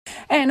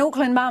An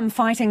Auckland mum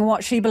fighting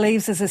what she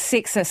believes is a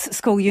sexist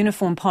school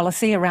uniform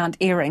policy around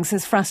earrings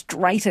is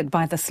frustrated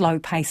by the slow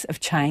pace of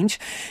change.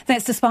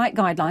 That's despite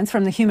guidelines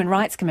from the Human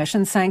Rights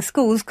Commission saying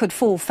schools could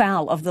fall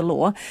foul of the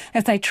law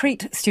if they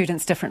treat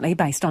students differently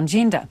based on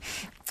gender.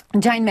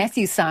 Jane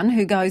Matthews' son,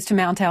 who goes to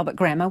Mount Albert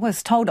Grammar,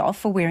 was told off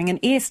for wearing an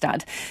ear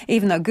stud,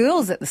 even though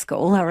girls at the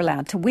school are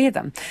allowed to wear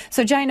them.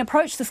 So Jane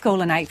approached the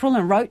school in April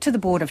and wrote to the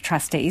Board of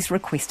Trustees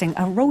requesting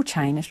a rule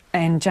change.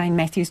 And Jane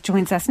Matthews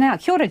joins us now.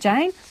 Kia ora,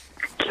 Jane.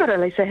 Kia ora,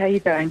 Lisa. How are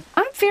you doing?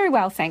 I'm very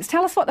well, thanks.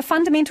 Tell us what the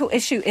fundamental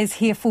issue is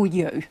here for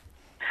you.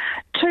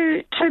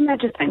 Two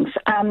major things.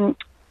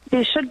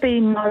 There should be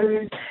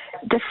no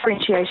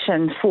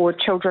differentiation for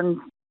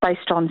children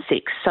based on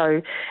sex.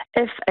 So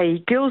if a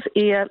girl's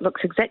ear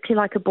looks exactly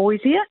like a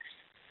boy's ear,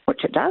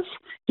 which it does,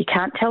 you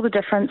can't tell the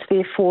difference,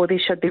 therefore there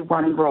should be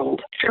one rule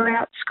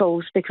throughout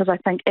schools, because I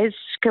think as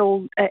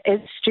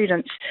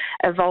students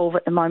evolve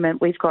at the moment,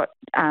 we've got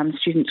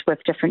students with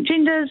different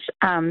genders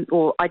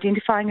or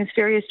identifying as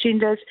various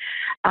genders,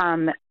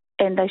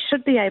 and they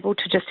should be able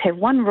to just have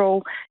one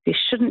rule. There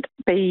shouldn't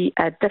be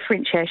a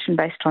differentiation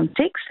based on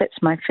sex. That's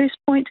my first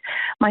point.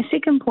 My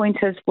second point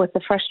is with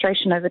the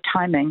frustration over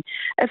timing.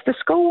 If the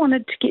school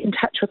wanted to get in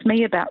touch with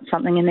me about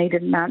something and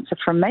needed an answer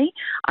from me,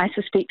 I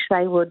suspect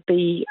they would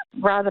be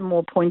rather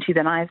more pointy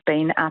than I've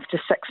been after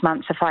 6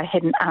 months if I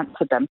hadn't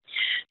answered them.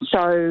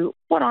 So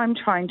what I'm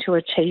trying to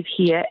achieve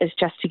here is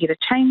just to get a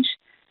change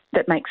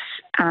that makes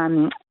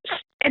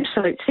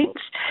absolute sense.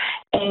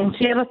 And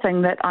the other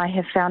thing that I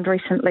have found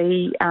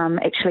recently,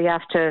 actually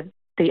after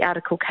the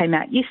article came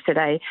out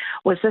yesterday,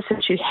 was this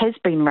issue has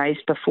been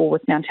raised before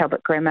with Mount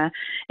Albert Grammar.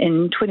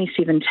 In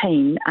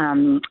 2017,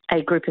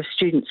 a group of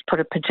students put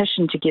a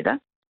petition together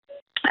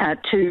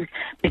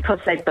because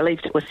they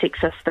believed it was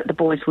sexist that the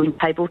boys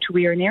weren't able to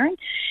wear an earring,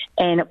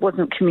 and it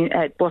wasn't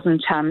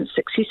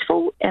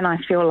successful. And I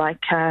feel like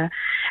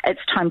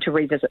it's time to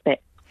revisit that.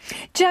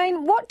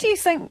 Jane, what do you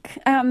think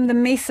the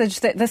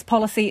message that this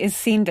policy is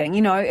sending?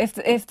 You know,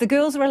 if the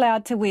girls are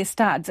allowed to wear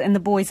studs and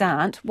the boys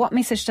aren't, what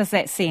message does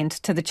that send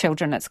to the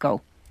children at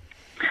school?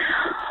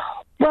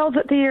 Well,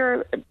 that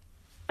there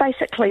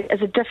basically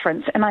is a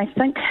difference, and I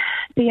think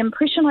the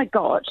impression I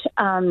got,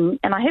 and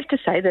I have to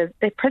say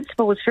the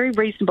principal was very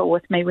reasonable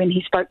with me when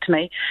he spoke to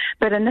me,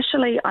 but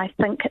initially I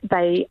think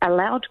they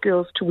allowed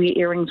girls to wear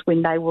earrings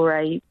when they were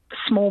a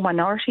small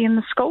minority in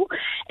the school,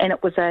 and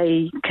it was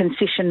a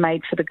concession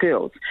made for the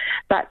girls.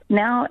 But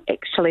now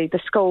actually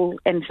the school,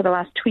 and for the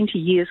last 20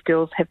 years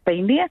girls have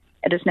been there,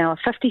 it is now a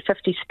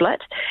 50-50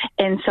 split,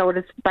 and so it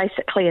is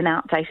basically an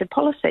outdated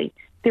policy.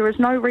 There is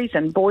no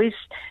reason boys,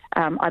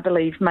 I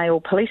believe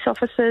male police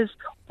officers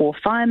or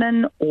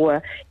firemen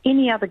or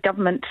any other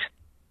government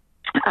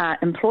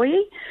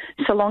employee,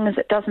 so long as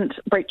it doesn't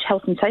breach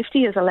health and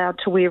safety, is allowed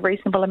to wear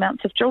reasonable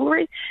amounts of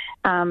jewellery.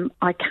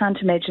 I can't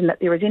imagine that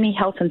there is any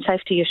health and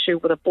safety issue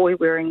with a boy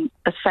wearing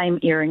the same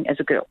earring as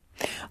a girl.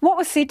 What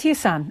was said to your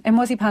son, and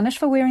was he punished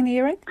for wearing the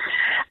earring?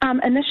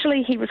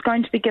 Initially he was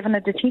going to be given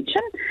a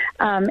detention,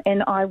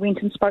 and I went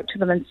and spoke to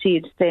them and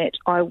said that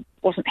I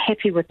wasn't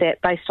happy with that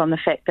based on the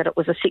fact that it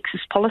was a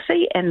sexist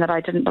policy and that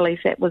I didn't believe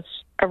that was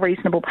a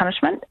reasonable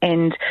punishment,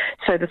 and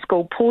so the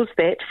school paused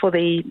that for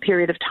the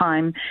period of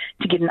time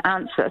to get an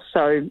answer.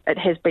 So it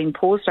has been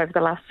paused over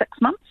the last 6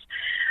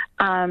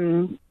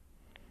 months.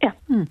 Yeah.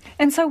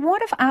 And so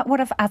what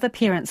have other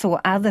parents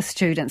or other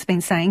students been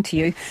saying to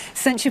you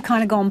since you've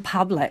kind of gone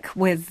public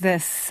with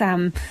this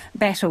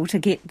battle to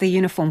get the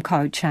uniform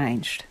code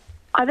changed?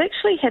 I've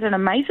actually had an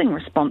amazing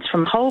response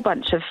from a whole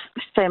bunch of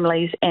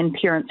families and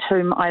parents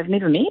whom I've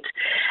never met.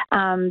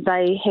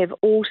 They have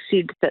all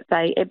said that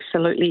they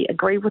absolutely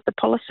agree with the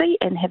policy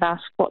and have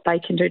asked what they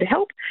can do to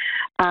help.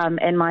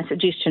 And my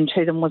suggestion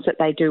to them was that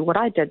they do what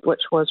I did,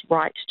 which was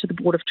write to the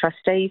Board of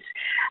Trustees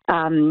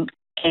and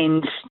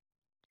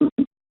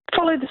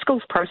follow the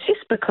school's process,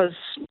 because,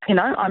 you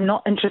know, I'm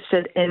not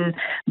interested in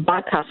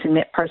bypassing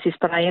that process,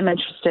 but I am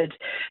interested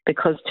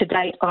because to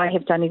date I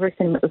have done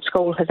everything that the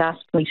school has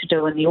asked me to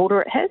do in the order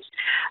it has,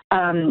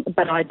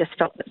 but I just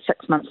felt that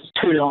 6 months is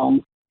too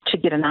long to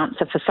get an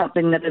answer for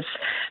something that is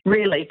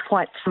really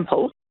quite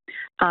simple.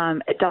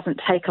 It doesn't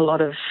take a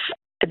lot of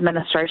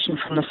administration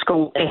from the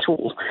school at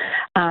all.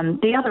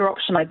 The other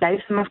option I gave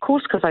them, of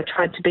course, because I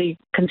tried to be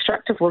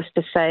constructive, was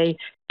to say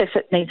if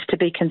it needs to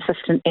be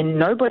consistent and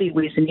nobody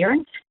wears an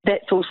earring,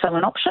 that's also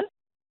an option.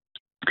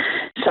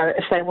 So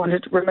if they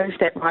wanted to remove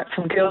that right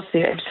from girls,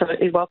 they're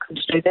absolutely welcome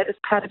to do that as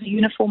part of a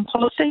uniform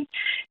policy.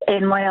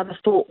 And my other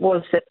thought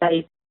was that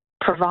they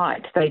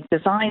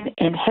design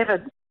and have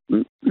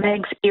a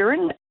MAGS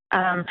earring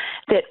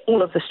that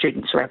all of the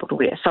students are able to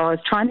wear. So I was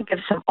trying to give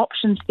some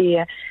options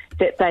there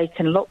that they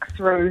can look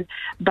through,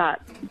 but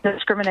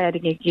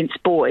discriminating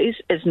against boys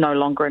is no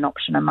longer an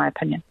option in my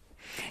opinion.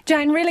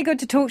 Jane, really good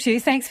to talk to you.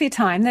 Thanks for your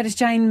time. That is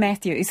Jane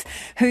Matthews,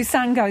 whose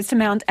son goes to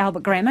Mount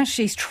Albert Grammar.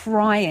 She's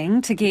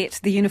trying to get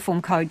the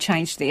uniform code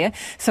changed there.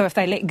 So if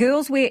they let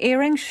girls wear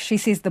earrings, she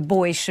says the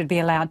boys should be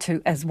allowed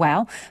to as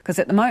well, because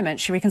at the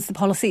moment she reckons the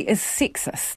policy is sexist.